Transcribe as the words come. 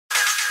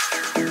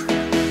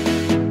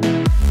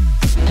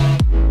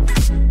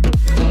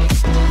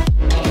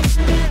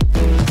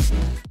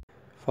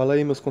Fala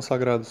aí, meus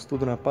consagrados,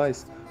 tudo na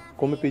paz?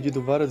 Como é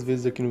pedido várias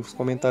vezes aqui nos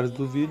comentários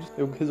dos vídeos,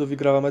 eu resolvi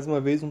gravar mais uma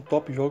vez um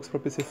top jogos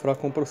para PC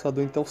fraco com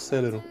processador Intel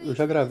Celeron. Eu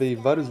já gravei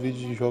vários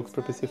vídeos de jogos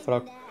para PC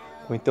fraco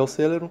com Intel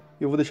Celeron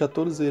e eu vou deixar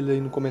todos eles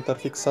aí no comentário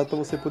fixado para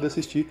você poder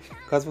assistir,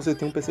 caso você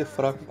tenha um PC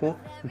fraco com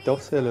Intel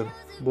Celeron.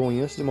 Bom,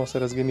 e antes de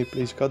mostrar as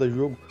gameplays de cada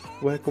jogo,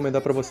 vou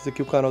recomendar para vocês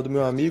aqui o canal do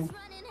meu amigo,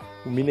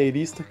 o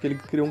Mineirista, que ele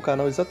criou um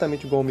canal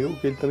exatamente igual ao meu,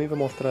 que ele também vai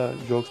mostrar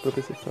jogos para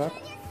PC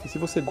fraco. E se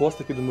você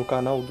gosta aqui do meu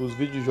canal, dos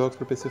vídeos de jogos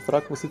para PC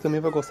fraco, você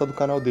também vai gostar do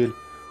canal dele.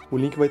 O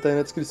link vai estar aí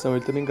na descrição,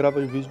 ele também grava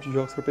vídeos de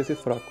jogos para PC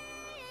fraco.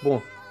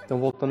 Bom, então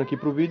voltando aqui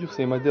pro vídeo,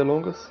 sem mais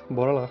delongas,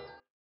 bora lá.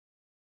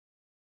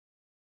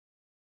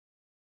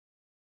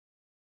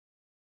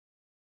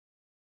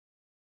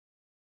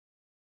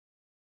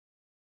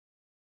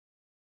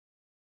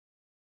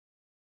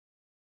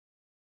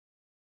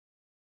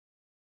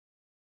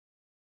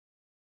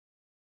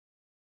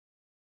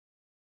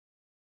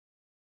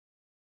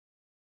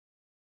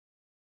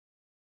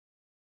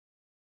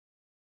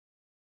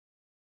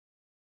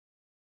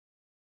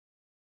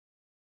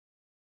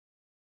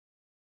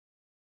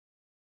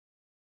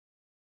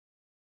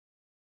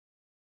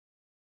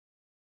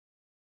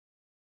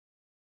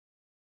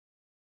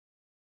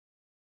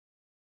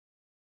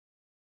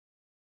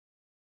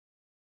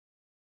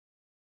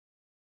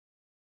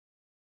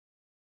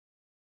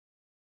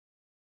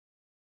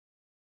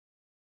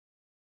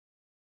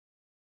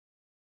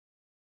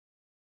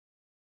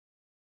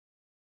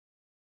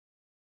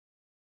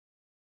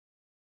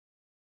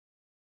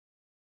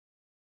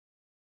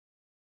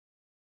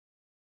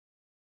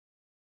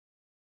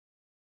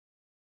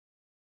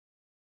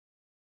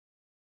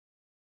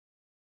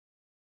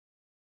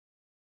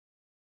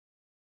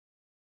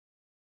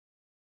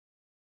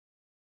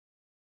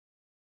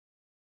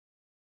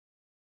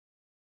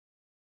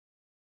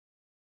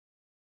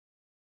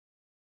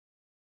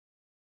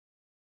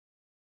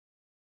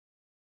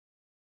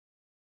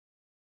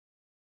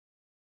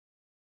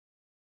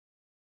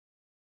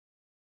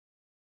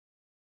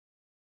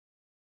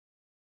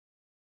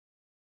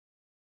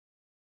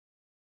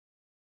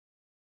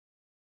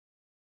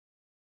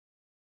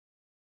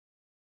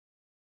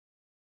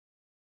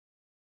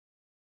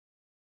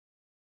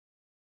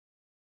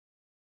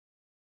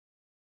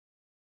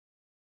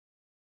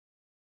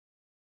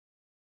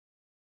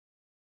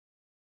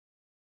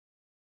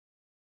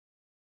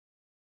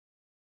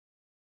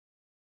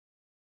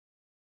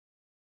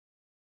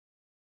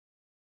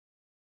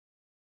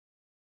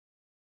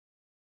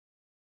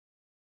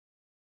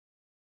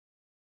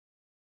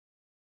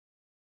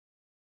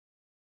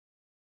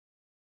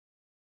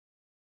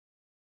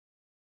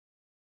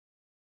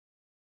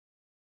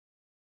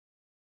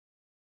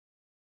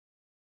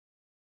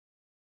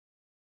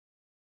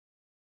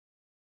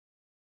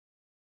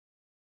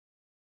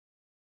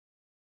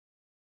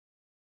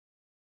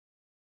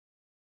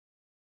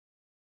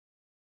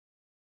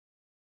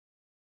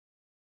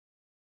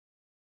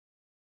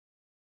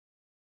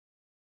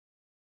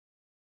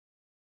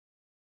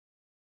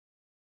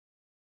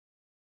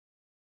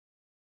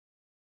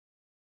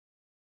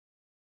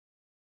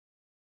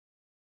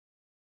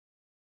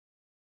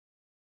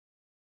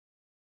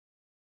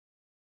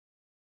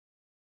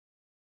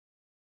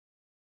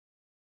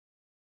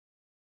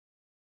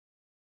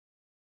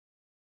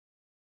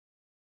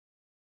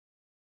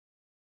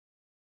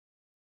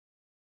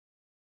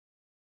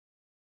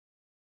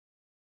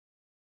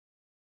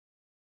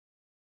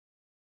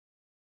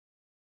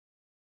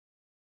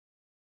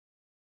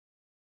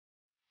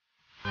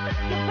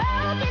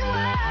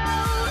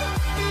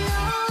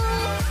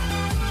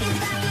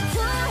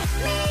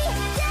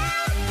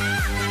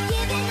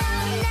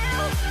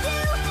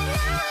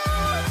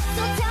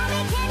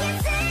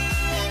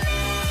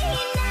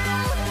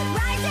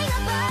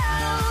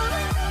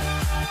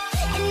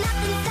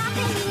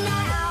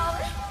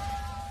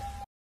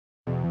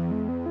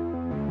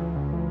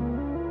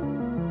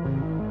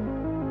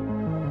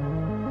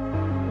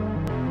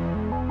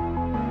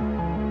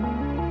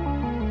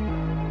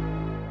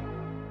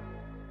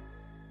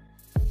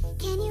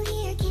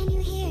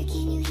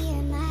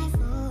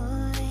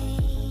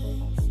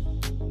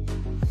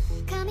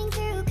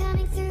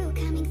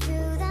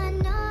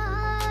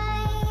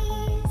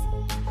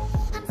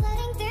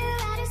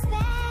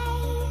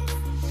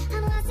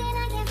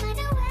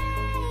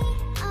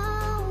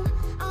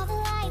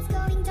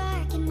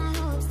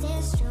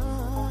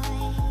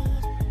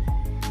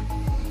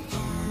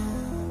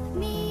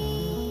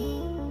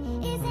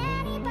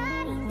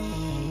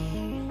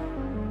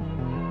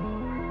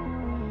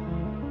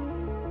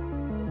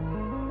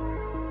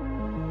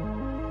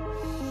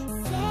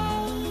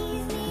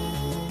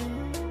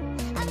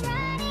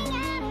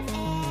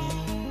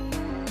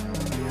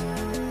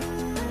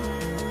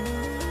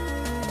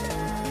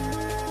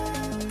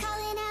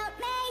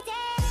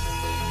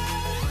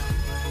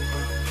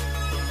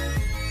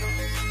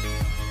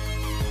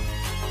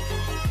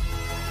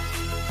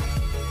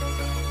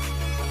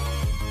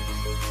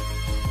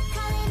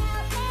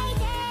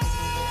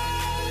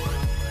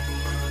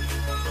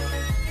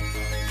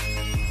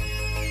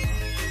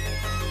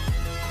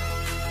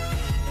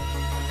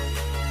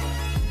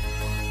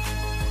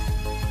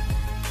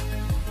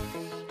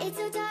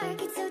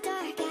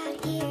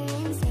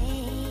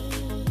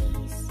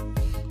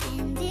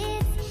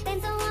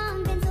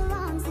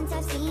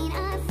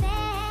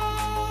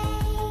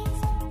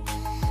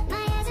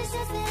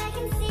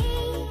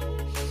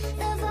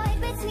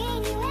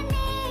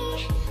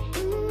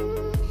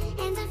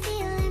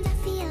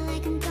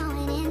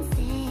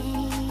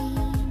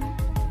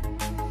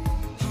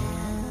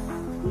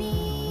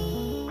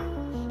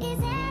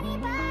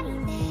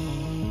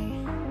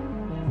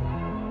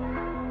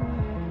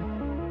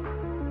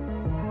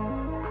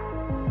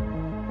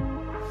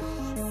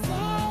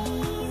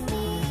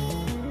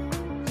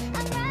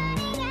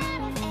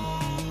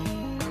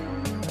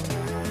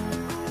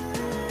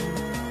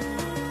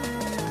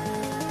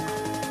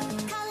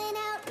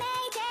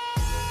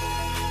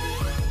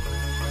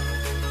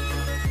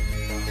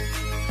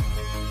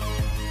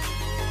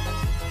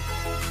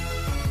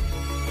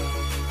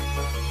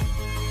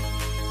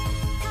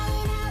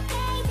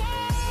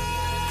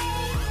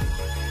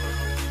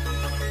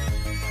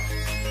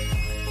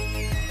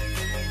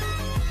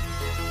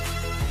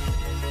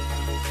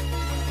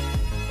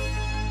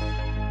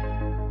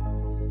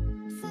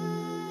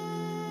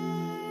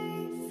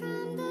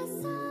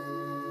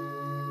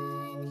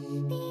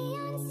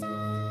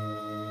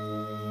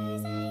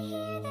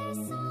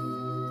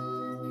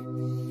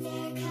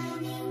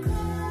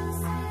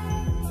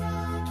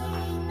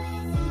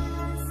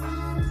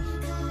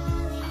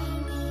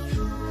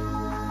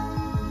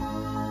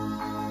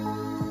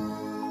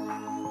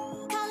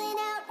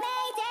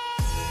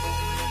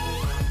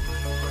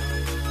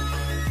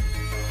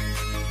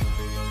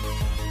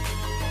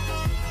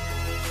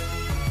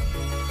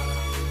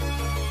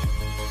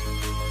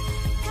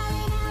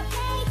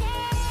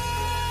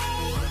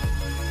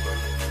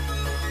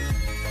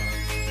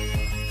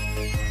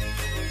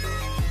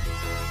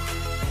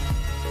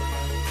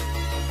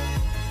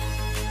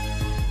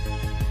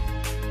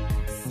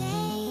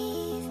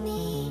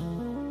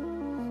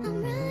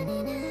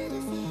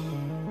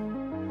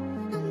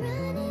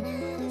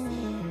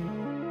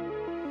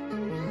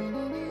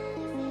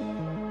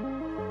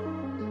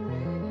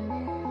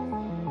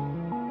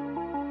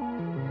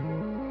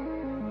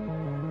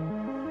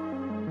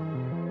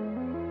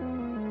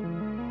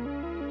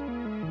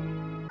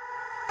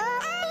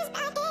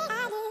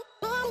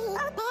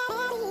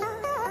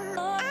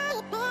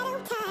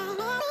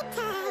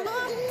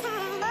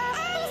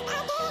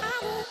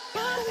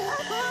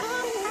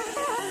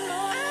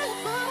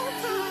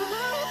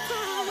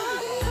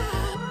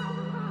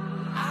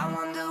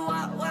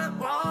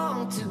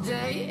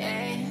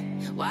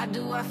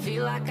 I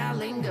feel like I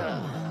linger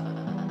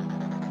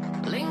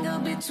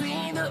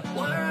between the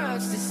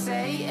words to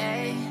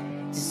say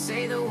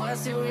the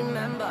words to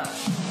remember.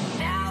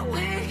 Now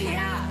we're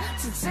here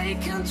to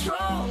take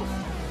control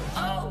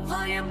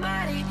over your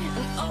body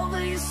and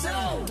over your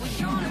soul.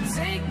 We're gonna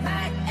take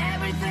back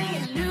everything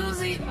and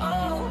lose it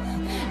all,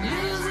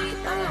 lose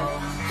it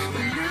all,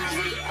 lose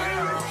it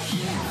all.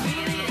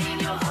 Feel it in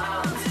your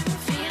arms,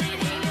 feel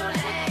it in your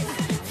legs,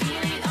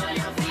 feel it on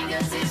your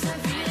fingertips and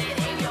feel it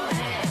in your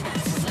head.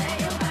 Just let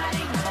your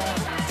body go,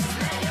 just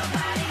let your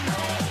body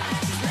go,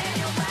 just let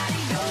your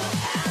body go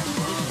and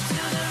move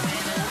to the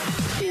rhythm.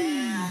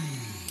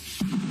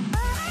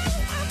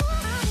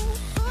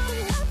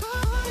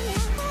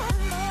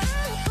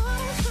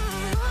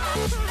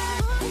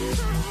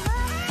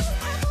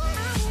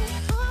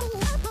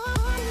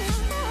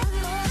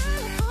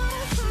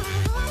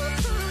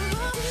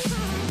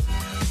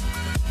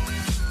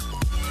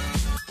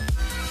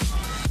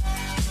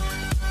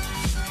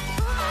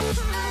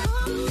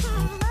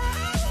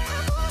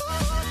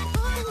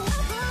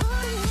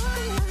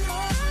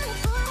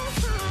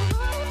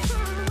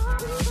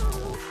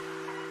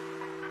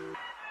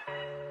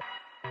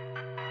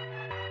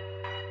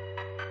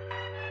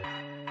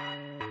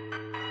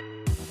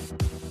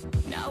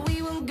 Now we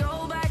won't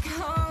go back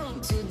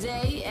home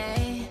today,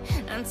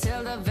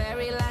 until the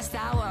very last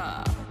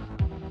hour.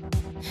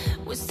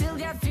 We still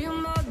got a few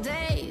more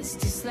days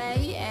to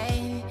slay,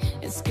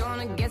 it's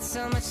gonna get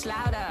so much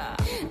louder.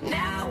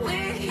 Now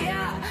we're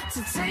here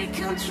to take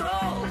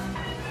control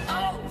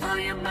over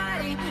your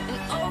body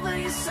and over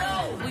your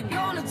soul. We're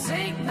gonna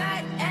take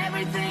back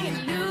everything and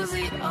lose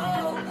it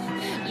all,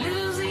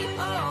 lose it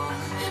all,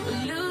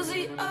 lose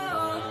it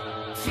all.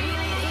 Feel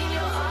it in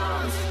your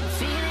arms,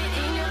 feel it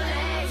in your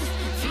legs,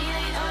 feel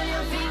it on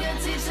your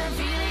fingertips and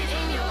feel it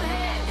in your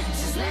head.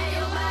 Just let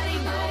your body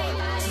go,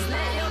 just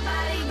let your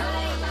body go,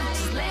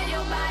 just let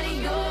your body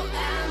go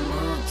and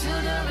move to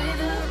the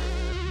rhythm.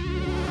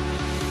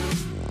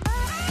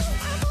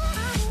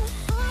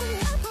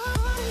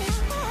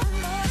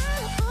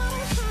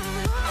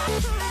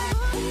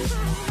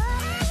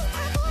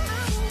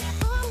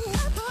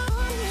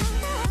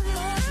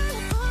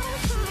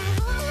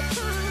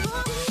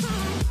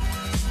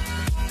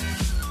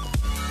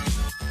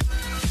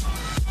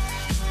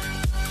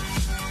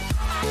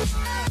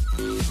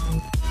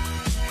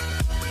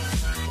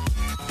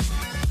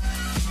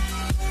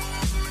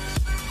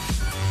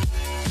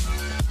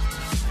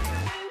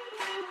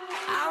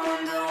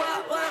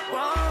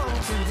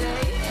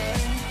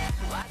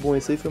 Bom,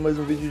 esse aí foi mais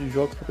um vídeo de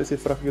jogos para PC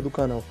fraco aqui do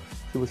canal.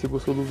 Se você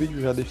gostou do vídeo,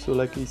 já deixa seu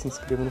like e se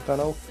inscreva no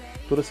canal.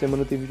 Toda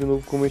semana tem vídeo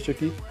novo como este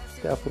aqui.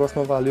 Até a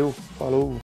próxima, valeu, falou!